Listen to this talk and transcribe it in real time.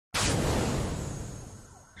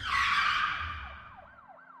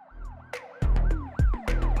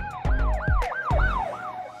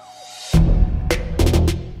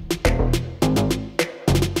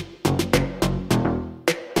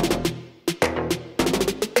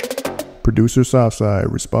Producer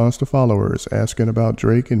Southside responds to followers asking about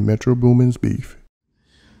Drake and Metro Boomin's beef.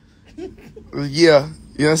 Yeah, you know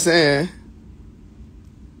what I'm saying?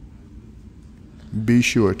 Be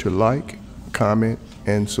sure to like, comment,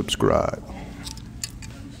 and subscribe.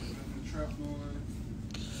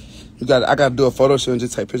 I gotta do a photo shoot and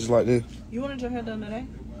just take pictures like this. You wanted your hair done today?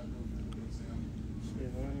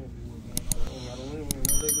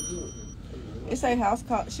 It say house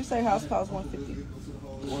cost. She say house cost $150.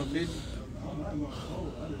 150.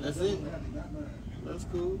 That's it. That's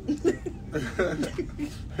cool.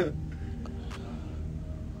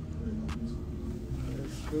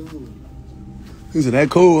 That's cool. He said, that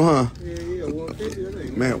cool, huh? Yeah,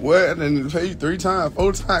 150. Man, what? I didn't pay you 3 times,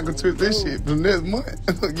 4 times to took this shit from this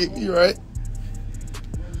month. Get you right.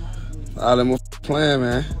 All them playing,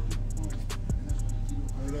 man.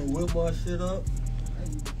 I'm gonna whip my shit up.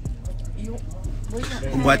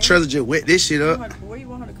 Boy, Trezor just wet this shit up. Where you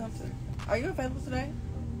want her to come to? Are you available today?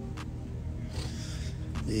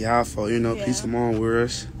 Yeah, for peace of mind with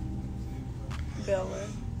us. Bella.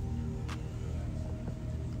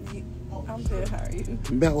 I'm good. How are you?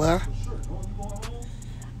 Bella.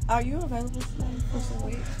 Are you available today for some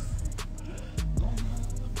weeks?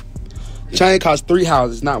 Chain costs 3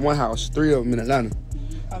 houses, not 1 house. 3 of them in Atlanta.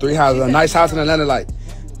 Okay. 3 houses. A nice house in Atlanta, like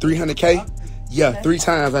 $300K. Yeah, 3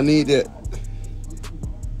 times. I need that.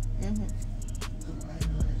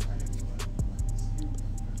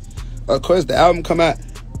 Of course, the album come out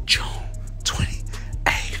June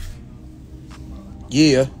 28th.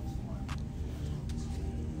 Yeah.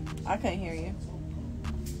 I can't hear you.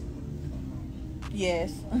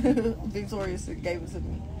 Yes. Victoria gave it to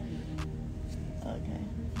me. Okay.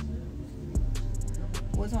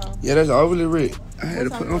 What time? Yeah, that's overly rich. I had to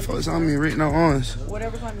put them folks on me written on arms.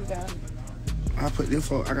 Whatever time you got. I put them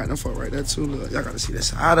folks. I got them folks right there too. Look, y'all got to see that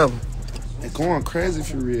side of them. They going crazy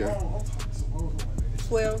for real.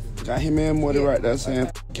 12. Got him in more than right there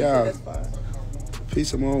saying, y'all.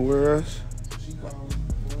 Peace of mind with us.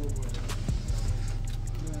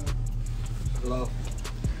 Hello.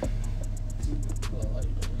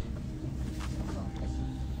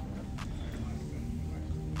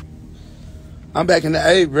 I'm back in the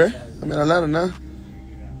A, bro. I'm in Atlanta now.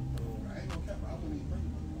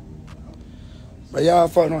 But y'all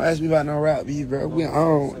fuck don't ask me about no rap beef, bro.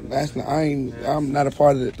 I'm not a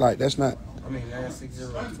part of it. Like, that's not. I mean,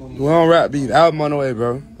 960-20. We don't rap beef. Album on the way,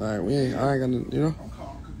 bro. Like, I ain't gonna,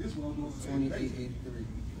 2883.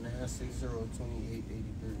 960-2883.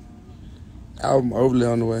 Album overly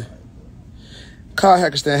on the way. Call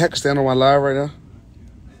Hackerstan. Hackerstan on my live right now.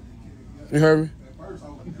 You heard me?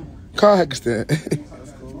 Call Hackerstan.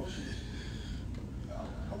 That's cool.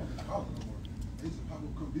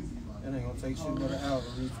 That ain't gonna take shit but an hour to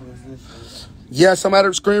reach this shit. Yeah,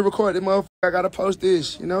 somebody screen record this motherfucker. I gotta post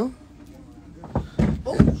this, And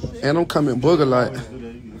I'm coming booger like.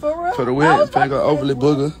 For real? For the win. Finna go overly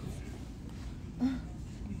booger.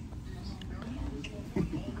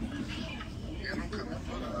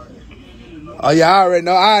 Oh, yeah, I already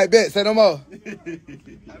know. All right, bet. Say no more.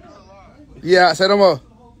 Yeah, say no more.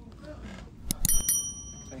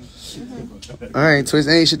 I ain't shit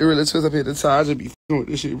to really twist up here at the top. I just be f***ing with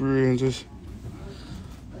this shit for real and just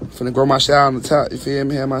finna grow my shit out on the top. You feel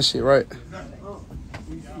me? Have my shit right.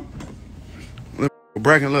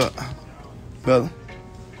 Bracken, look. Bella.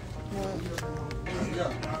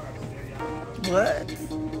 What?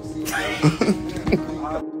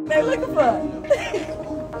 They looking for.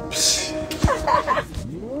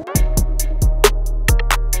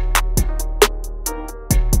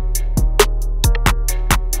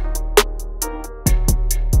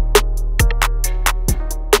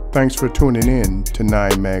 Thanks for tuning in to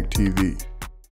 9 Mag TV.